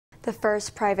The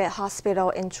first private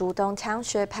hospital in Zhudong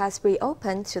Township has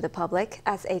reopened to the public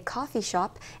as a coffee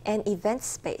shop and event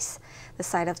space. The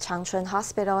site of Changchun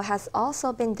Hospital has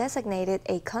also been designated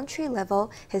a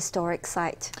country-level historic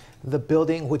site. The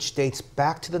building, which dates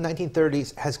back to the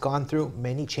 1930s, has gone through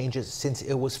many changes since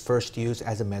it was first used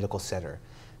as a medical center.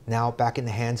 Now back in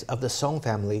the hands of the Song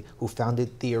family, who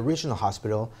founded the original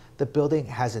hospital, the building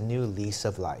has a new lease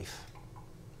of life.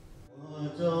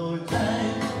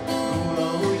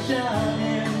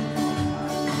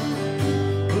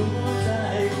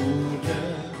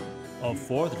 A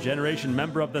fourth-generation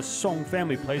member of the Song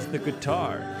family plays the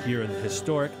guitar here in the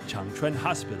historic Changchun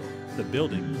Hospital. The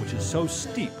building, which is so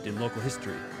steeped in local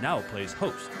history, now plays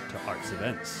host to arts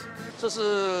events.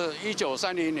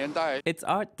 It's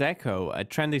Art Deco, a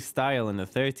trendy style in the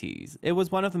 30s. It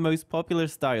was one of the most popular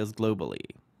styles globally.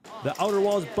 The outer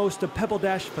walls boast a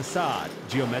pebbledash facade,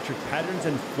 geometric patterns,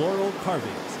 and floral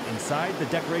carvings. Inside, the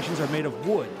decorations are made of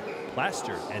wood,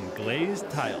 plaster, and glazed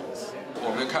tiles.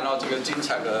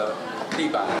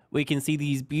 We can see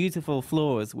these beautiful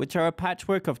floors, which are a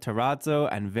patchwork of terrazzo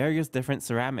and various different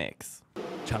ceramics.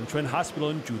 Changchun Hospital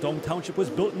in Zhudong Township was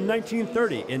built in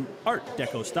 1930 in Art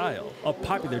Deco style, a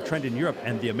popular trend in Europe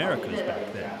and the Americas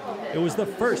back then. It was the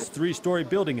first three-story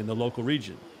building in the local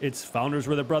region. Its founders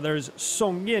were the brothers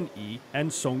Song Wen-yueh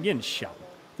and Song Yen-xiang.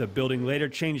 The building later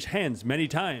changed hands many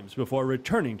times before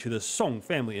returning to the Song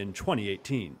family in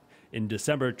 2018. In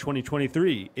December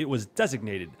 2023, it was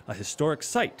designated a historic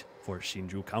site for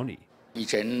Hsinchu County.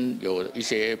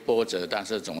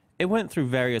 It went through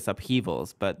various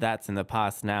upheavals, but that's in the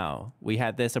past now. We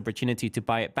had this opportunity to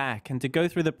buy it back and to go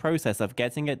through the process of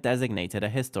getting it designated a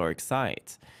historic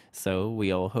site. So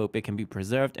we all hope it can be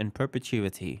preserved in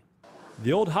perpetuity.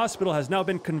 The old hospital has now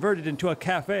been converted into a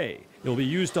cafe. It will be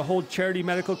used to hold charity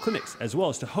medical clinics as well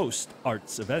as to host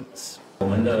arts events.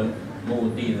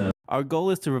 Our goal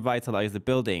is to revitalize the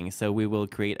building, so we will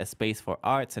create a space for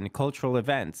arts and cultural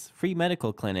events, free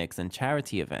medical clinics, and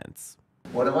charity events.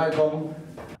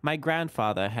 My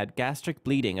grandfather had gastric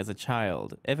bleeding as a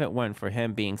child. If it weren't for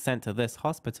him being sent to this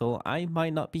hospital, I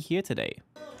might not be here today.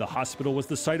 The hospital was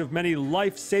the site of many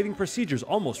life-saving procedures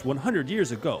almost 100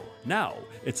 years ago. Now,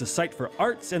 it's a site for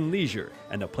arts and leisure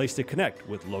and a place to connect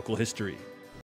with local history.